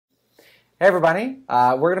Hey everybody,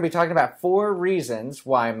 we're going to be talking about 4 reasons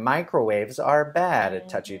why microwaves are bad, a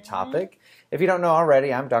touchy topic. If you don't know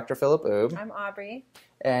already, I'm Dr. Philip Oubre. I'm Aubree.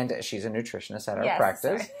 And she's a nutritionist at our Yes,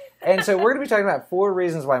 practice. sorry. And so we're going to be talking about 4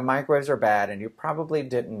 reasons why microwaves are bad, and you probably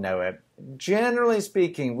didn't know it. Generally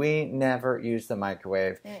speaking, we never use the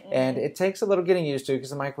microwave, and it takes a little getting used to because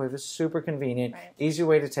the microwave is super convenient, easy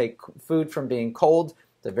way to take food from being cold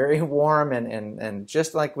to very warm and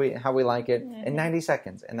just like how we like it in 90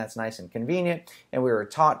 seconds. And that's nice and convenient. And we were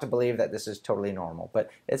taught to believe that this is totally normal.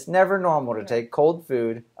 But it's never normal to take cold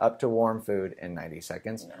food up to warm food in 90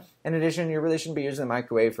 seconds. No. In addition, you really shouldn't be using the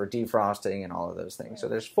microwave for defrosting and all of those things. So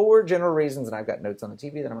there's 4 general reasons, and I've got notes on the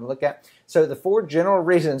TV that I'm going to look at. So the 4 general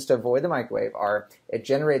reasons to avoid the microwave are: it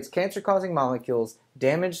generates cancer-causing molecules,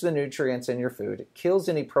 damages the nutrients in your food, kills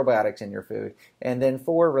any probiotics in your food, and then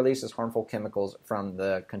 4, releases harmful chemicals from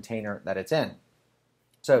the container that it's in.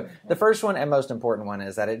 So the first one and most important one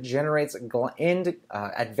is that it generates advanced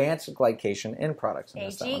glycation end products.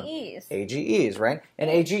 AGEs. AGEs, right? And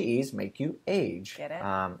AGEs make you age. Get it?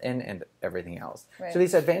 And everything else. Right. So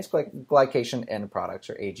these advanced glycation end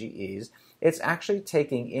products, or AGEs, it's actually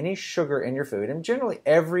taking any sugar in your food, and generally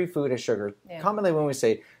every food has sugar. Yeah. Commonly when we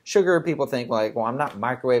say sugar, people think like, well, I'm not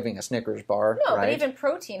microwaving a Snickers bar. No, right? But even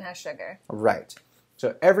protein has sugar. Right.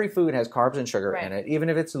 So every food has carbs and sugar in it, even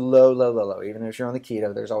if it's low. Even if you're on the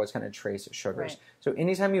keto, there's always kind of trace sugars. So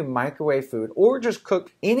anytime you microwave food or just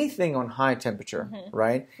cook anything on high temperature,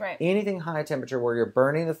 right? Anything high temperature where you're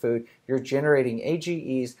burning the food, you're generating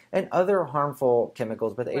AGEs and other harmful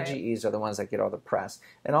chemicals, but the AGEs are the ones that get all the press.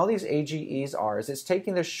 And all these AGEs is it's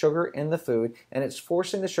taking the sugar in the food and it's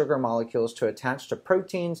forcing the sugar molecules to attach to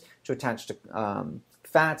proteins, to attach to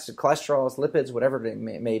fats, cholesterols, lipids, whatever it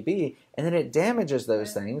may be, and then it damages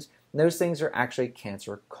those things. And those things are actually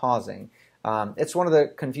cancer-causing. It's one of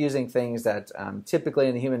the confusing things that typically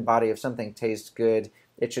in the human body, if something tastes good,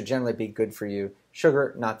 it should generally be good for you.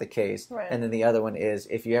 Sugar, not the case. And then the other one is,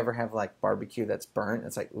 if you ever have like barbecue that's burnt,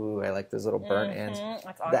 it's like, ooh, I like those little burnt ends.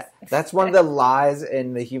 That's awesome. That's one of the lies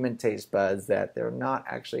in the human taste buds, that they're not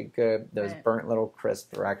actually good. Those burnt little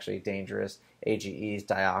crisps are actually dangerous. AGEs,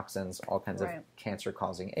 dioxins, all kinds of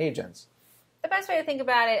cancer-causing agents. The best way to think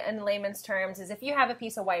about it in layman's terms is if you have a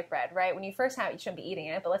piece of white bread, right? When you first have it, you shouldn't be eating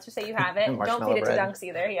it, but let's just say you have it. Don't feed it to dunks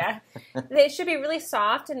either, It should be really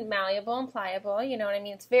soft and malleable and pliable, you know what I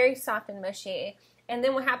mean? It's very soft and mushy. And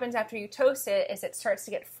then what happens after you toast it is it starts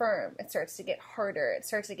to get firm. It starts to get harder. It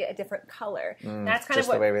starts to get a different color. That's kind of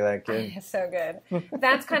what, the way we like it. It's so good.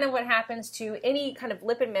 That's kind of what happens to any kind of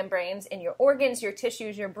lipid membranes in your organs, your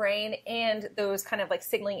tissues, your brain, and those kind of like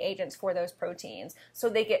signaling agents for those proteins. So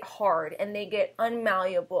they get hard and they get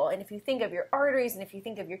unmalleable. And if you think of your arteries and if you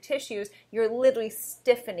think of your tissues, you're literally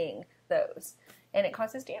stiffening those. And it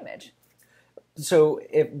causes damage. So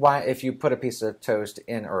if you put a piece of toast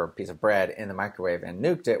in, or a piece of bread in the microwave and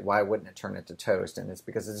nuked it, why wouldn't it turn it to toast? And it's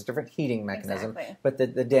because it's a different heating mechanism, but the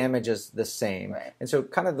damage is the same. And so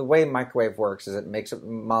kind of the way microwave works is it makes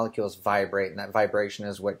molecules vibrate, and that vibration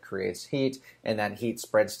is what creates heat, and that heat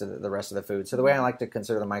spreads to the rest of the food. So the way I like to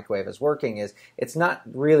consider the microwave as working is it's not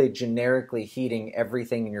really generically heating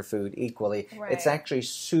everything in your food equally. It's actually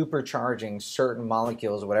supercharging certain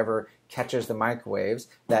molecules, whatever catches the microwaves,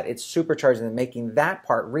 that it's supercharging and making that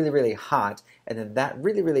part really, really hot, and then that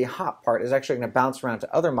really, really hot part is actually going to bounce around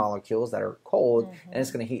to other molecules that are cold, and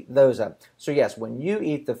it's going to heat those up. So yes, when you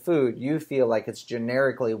eat the food, you feel like it's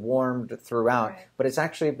generically warmed throughout, but it's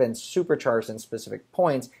actually been supercharged in specific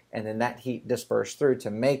points, and then that heat dispersed through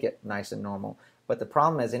to make it nice and normal. But the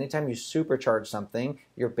problem is, anytime you supercharge something,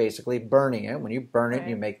 you're basically burning it. When you burn it,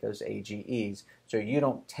 you make those AGEs. So you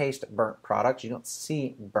don't taste burnt products, you don't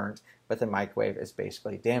see burnt, but the microwave is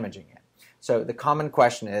basically damaging it. So the common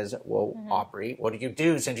question is, well, Aubree, what do you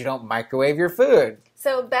do since you don't microwave your food?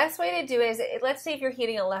 So best way to do is, let's say if you're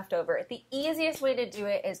heating a leftover, the easiest way to do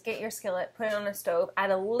it is get your skillet, put it on a stove,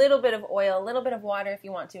 add a little bit of oil, a little bit of water if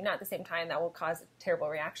you want to, not at the same time, that will cause a terrible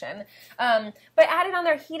reaction. But add it on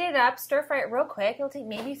there, heat it up, stir fry it real quick. It'll take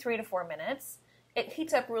maybe 3 to 4 minutes. It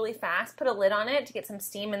heats up really fast. Put a lid on it to get some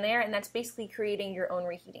steam in there, and that's basically creating your own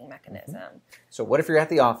reheating mechanism. So what if you're at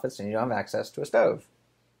the office and you don't have access to a stove?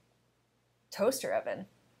 Toaster oven.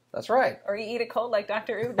 That's right. Or you eat it cold like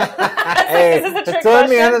Dr. Oubre. Hey, throwing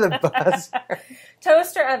me under the bus.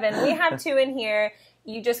 Toaster oven. We have 2 in here.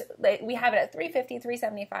 You just, we have it at 350,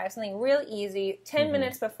 375, something real easy, 10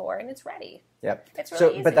 minutes before, and it's ready. Yep. It's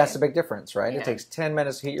really easy. But that's the big difference, right? Yeah. It takes 10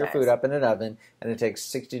 minutes to heat your food up in an oven, and it takes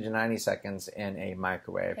 60 to 90 seconds in a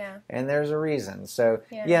microwave. Yeah. And there's a reason. So,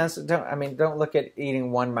 yes, don't look at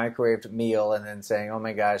eating one microwaved meal and then saying, oh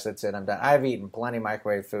my gosh, that's it, I'm done. I've eaten plenty of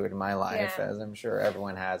microwave food in my life, as I'm sure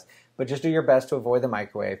everyone has. But just do your best to avoid the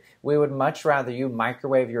microwave. We would much rather you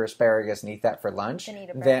microwave your asparagus and eat that for lunch than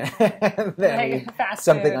eat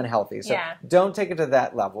something unhealthy. So don't take it to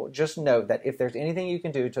that level. Just know that if there's anything you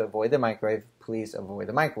can do to avoid the microwave, please avoid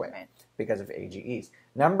the microwave because of AGEs.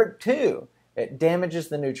 Number 2, it damages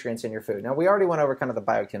the nutrients in your food. Now, we already went over kind of the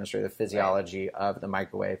biochemistry, the physiology of the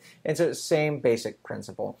microwave. And so same basic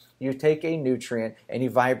principle. You take a nutrient and you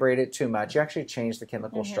vibrate it too much. You actually change the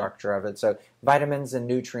chemical structure of it. So vitamins and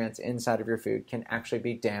nutrients inside of your food can actually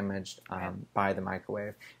be damaged by the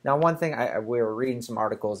microwave. Now, one thing, we were reading some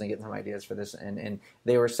articles and getting some ideas for this, and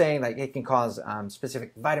they were saying like it can cause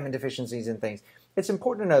specific vitamin deficiencies and things. It's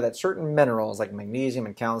important to know that certain minerals like magnesium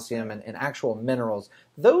and calcium and actual minerals,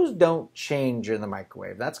 those don't change in the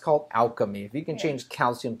microwave. That's called alchemy. If you can change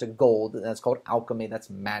calcium to gold, that's called alchemy. That's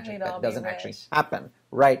magic. That doesn't actually happen.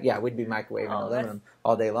 Right? Yeah, we'd be microwaving aluminum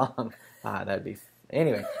all day long. That'd be...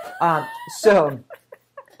 Anyway,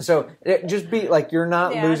 So just be like, you're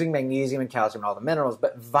not losing magnesium and calcium and all the minerals,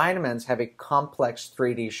 but vitamins have a complex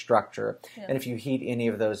 3D structure. And if you heat any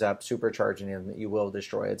of those up, supercharging them, you will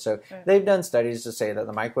destroy it. So they've done studies to say that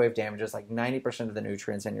the microwave damages like 90% of the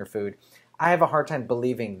nutrients in your food. I have a hard time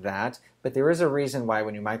believing that, but there is a reason why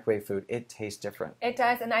when you microwave food, it tastes different. It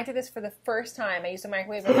does, and I did this for the first time. I used to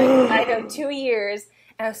microwave for like 2 years,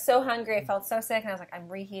 and I was so hungry. I felt so sick, and I was like, I'm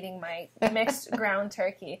reheating my mixed ground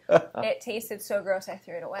turkey. It tasted so gross, I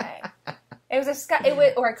threw it away. It was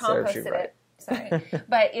or I composted it. Sorry.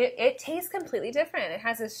 But it tastes completely different. It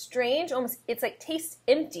has a strange, almost, it's like tastes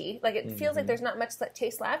empty. Like it feels like there's not much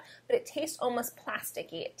taste left, but it tastes almost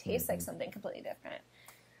plasticky. It tastes like something completely different.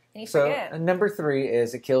 And you forget. Number 3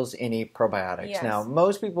 is it kills any probiotics. Yes. Now,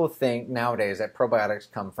 most people think nowadays that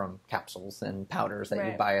probiotics come from capsules and powders that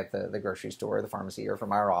you buy at the grocery store, the pharmacy, or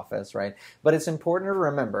from our office, right? But it's important to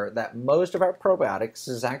remember that most of our probiotics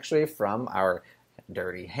is actually from our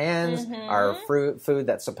dirty hands, our food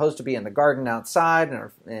that's supposed to be in the garden outside,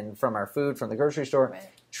 and from our food from the grocery store. Right.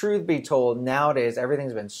 Truth be told, nowadays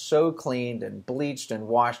everything's been so cleaned and bleached and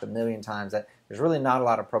washed a million times that there's really not a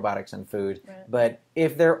lot of probiotics in food. Right. But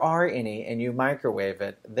if there are any and you microwave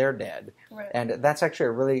it, they're dead. Right. And that's actually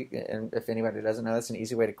a really, and if anybody doesn't know, that's an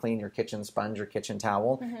easy way to clean your kitchen sponge or kitchen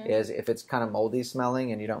towel, is if it's kind of moldy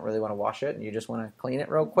smelling and you don't really want to wash it and you just want to clean it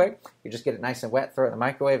real quick, you just get it nice and wet, throw it in the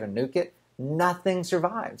microwave and nuke it. Nothing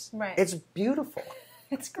survives. Right. It's beautiful.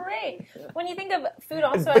 It's great. When you think of food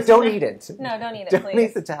also... But don't eat it. No, don't eat it, please. Don't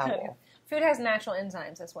eat the towel. Food has natural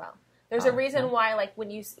enzymes as well. There's a reason why, like,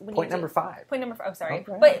 Point number 5. Oh, sorry.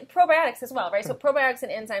 Okay. But probiotics as well, right? So probiotics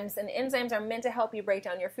and enzymes are meant to help you break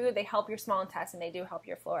down your food. They help your small intestine. They do help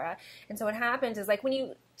your flora. And so what happens is, like, when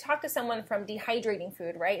you talk to someone from dehydrating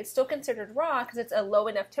food, right, it's still considered raw because it's a low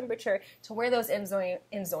enough temperature to where those enzymes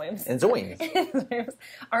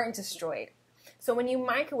aren't destroyed. So when you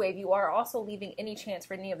microwave, you are also leaving any chance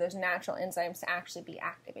for any of those natural enzymes to actually be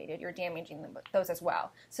activated. You're damaging those as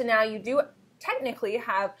well. So now you do technically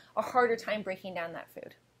have a harder time breaking down that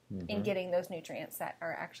food and getting those nutrients that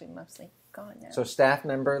are actually mostly gone now. So staff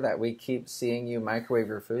member that we keep seeing you microwave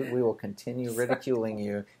your food, we will continue ridiculing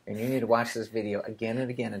you, and you need to watch this video again and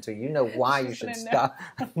again until you know why you should stop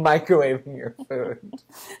microwaving your food.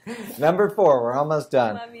 Number 4, we're almost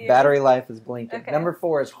done. Battery life is blinking. Okay. Number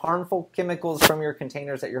 4 is harmful chemicals from your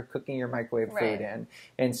containers that you're cooking your microwave food in.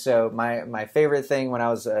 And so my favorite thing when I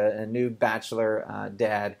was a new bachelor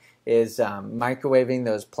dad is microwaving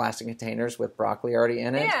those plastic containers with broccoli already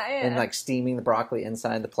in it, and like steaming the broccoli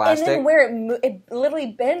inside the plastic. And then where it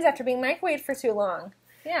literally bends after being microwaved for too long.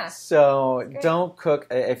 Yeah. So don't cook,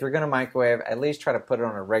 if you're going to microwave, at least try to put it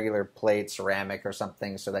on a regular plate, ceramic or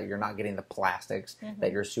something, so that you're not getting the plastics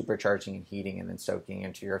that you're supercharging and heating and then soaking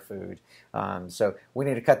into your food. So we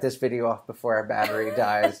need to cut this video off before our battery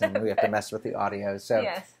dies and we have to mess with the audio. So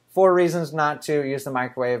 4 reasons not to use the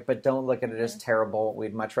microwave, but don't look at it as terrible.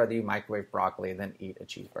 We'd much rather you microwave broccoli than eat a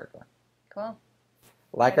cheeseburger. Cool.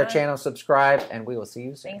 Like our channel, subscribe, and we will see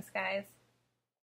you soon. Thanks, guys.